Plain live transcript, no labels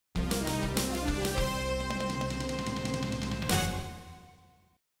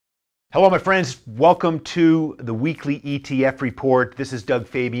Hello, my friends. Welcome to the weekly ETF report. This is Doug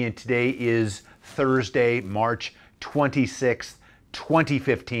Fabian. Today is Thursday, March 26th,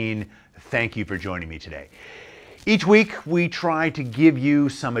 2015. Thank you for joining me today. Each week, we try to give you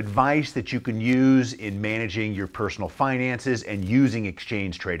some advice that you can use in managing your personal finances and using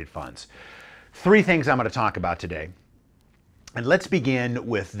exchange-traded funds. Three things I'm going to talk about today. And let's begin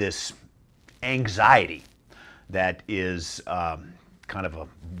with this anxiety that is kind of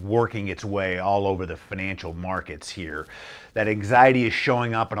working its way all over the financial markets here. That anxiety is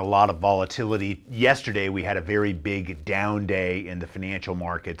showing up in a lot of volatility. Yesterday, we had a very big down day in the financial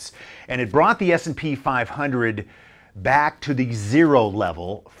markets, and it brought the S&P 500 back to the zero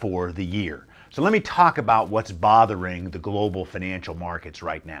level for the year. So let me talk about what's bothering the global financial markets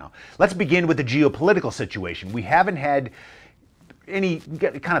right now. Let's begin with the geopolitical situation. We haven't had any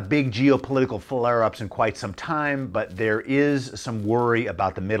kind of big geopolitical flare-ups in quite some time, but there is some worry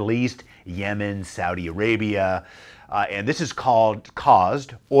about the Middle East, Yemen, Saudi Arabia, and this has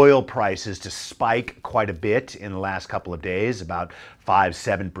caused oil prices to spike quite a bit in the last couple of days, about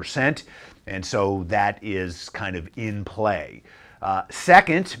 5-7%, and so that is kind of in play.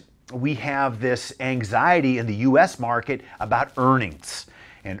 Second, we have this anxiety in the U.S. market about earnings,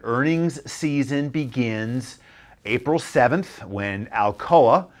 and earnings season begins April 7th, when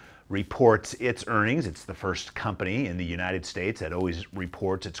Alcoa reports its earnings. It's the first company in the United States that always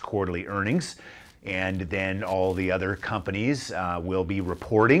reports its quarterly earnings. And then all the other companies will be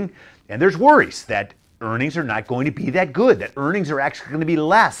reporting. And there's worries that earnings are not going to be that good, that earnings are actually going to be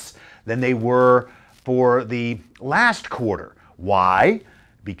less than they were for the last quarter. Why?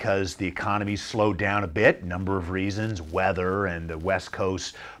 Because the economy slowed down a bit, number of reasons, weather and the West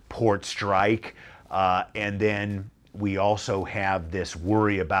Coast port strike. And then we also have this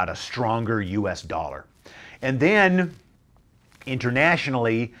worry about a stronger U.S. dollar. And then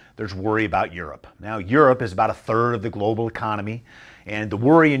internationally, there's worry about Europe. Now, Europe is about a third of the global economy. And the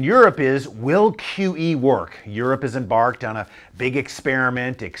worry in Europe is, will QE work? Europe has embarked on a big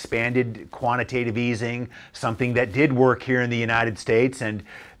experiment, expanded quantitative easing, something that did work here in the United States. And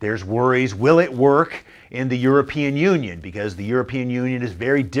there's worries, will it work in the European Union? Because the European Union is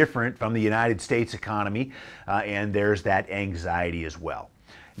very different from the United States economy, and there's that anxiety as well.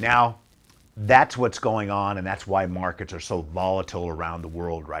 Now, that's what's going on, and that's why markets are so volatile around the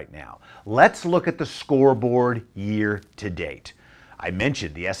world right now. Let's look at the scoreboard year to date. I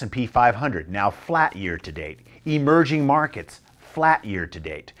mentioned the S&P 500, now flat year to date. Emerging markets, flat year to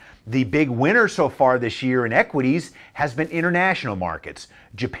date. The big winner so far this year in equities has been international markets,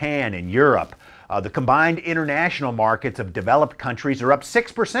 Japan and Europe. The combined international markets of developed countries are up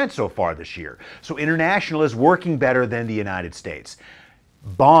 6% so far this year. So international is working better than the United States.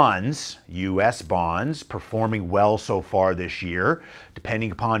 Bonds, U.S. bonds, performing well so far this year.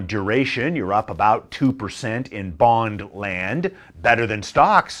 Depending upon duration, you're up about 2% in bond land, better than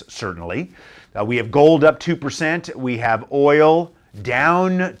stocks, certainly. We have gold up 2%. We have oil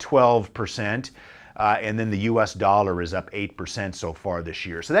down 12%. And then the U.S. dollar is up 8% so far this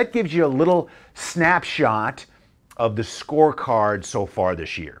year. So that gives you a little snapshot of the scorecard so far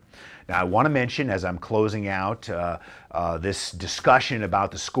this year. Now, I want to mention, as I'm closing out this discussion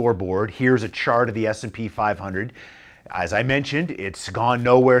about the scoreboard, here's a chart of the S&P 500. As I mentioned, it's gone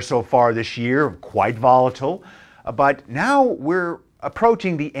nowhere so far this year, quite volatile. But now we're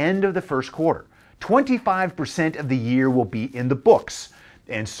approaching the end of the first quarter. 25% of the year will be in the books.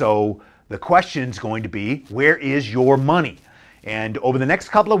 And so the question is going to be, where is your money? And over the next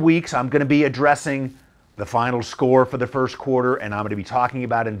couple of weeks, I'm going to be addressing the final score for the first quarter, and I'm going to be talking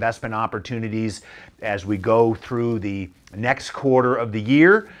about investment opportunities as we go through the next quarter of the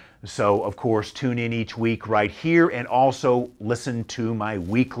year. So, of course, tune in each week right here, and also listen to my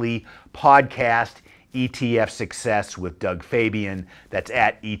weekly podcast, ETF Success with Doug Fabian. That's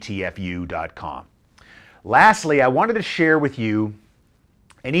at etfu.com. Lastly, I wanted to share with you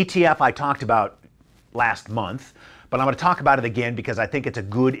an ETF I talked about last month, but I'm going to talk about it again because I think it's a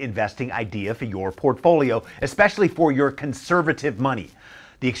good investing idea for your portfolio, especially for your conservative money.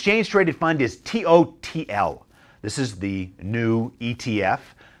 The exchange-traded fund is TOTL. This is the new ETF,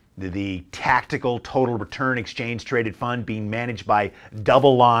 the Tactical Total Return Exchange-Traded Fund, being managed by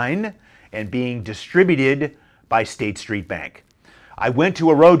DoubleLine and being distributed by State Street Bank. I went to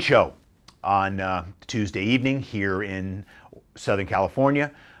a roadshow on Tuesday evening here in Southern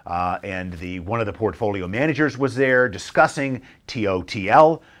California. And one of the portfolio managers was there discussing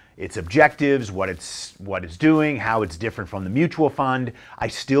TOTL, its objectives, what it's doing, how it's different from the mutual fund. I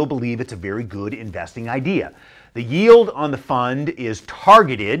still believe it's a very good investing idea. The yield on the fund is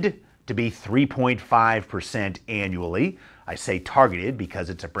targeted to be 3.5% annually. I say targeted because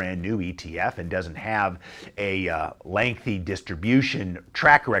it's a brand new ETF and doesn't have a lengthy distribution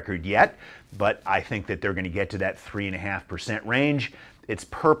track record yet, but I think that they're going to get to that 3.5% range. Its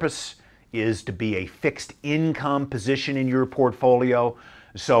purpose is to be a fixed income position in your portfolio.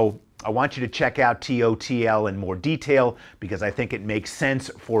 So I want you to check out TOTL in more detail because I think it makes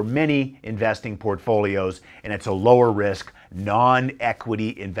sense for many investing portfolios, and it's a lower risk,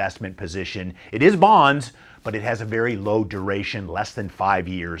 non-equity investment position. It is bonds, but it has a very low duration, less than 5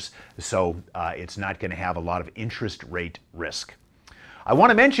 years, so it's not going to have a lot of interest rate risk. I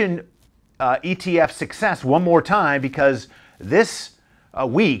want to mention ETF success one more time because this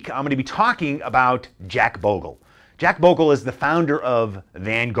week I'm going to be talking about Jack Bogle. Jack Bogle is the founder of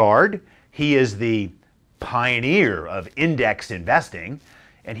Vanguard. He is the pioneer of index investing,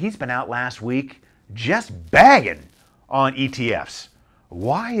 and he's been out last week just bagging on ETFs.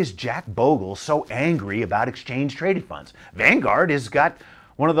 Why is Jack Bogle so angry about exchange-traded funds? Vanguard has got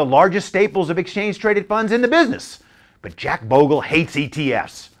one of the largest staples of exchange-traded funds in the business, but Jack Bogle hates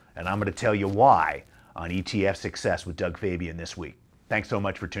ETFs, and I'm going to tell you why on ETF Success with Doug Fabian this week. Thanks so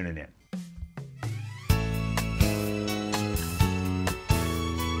much for tuning in.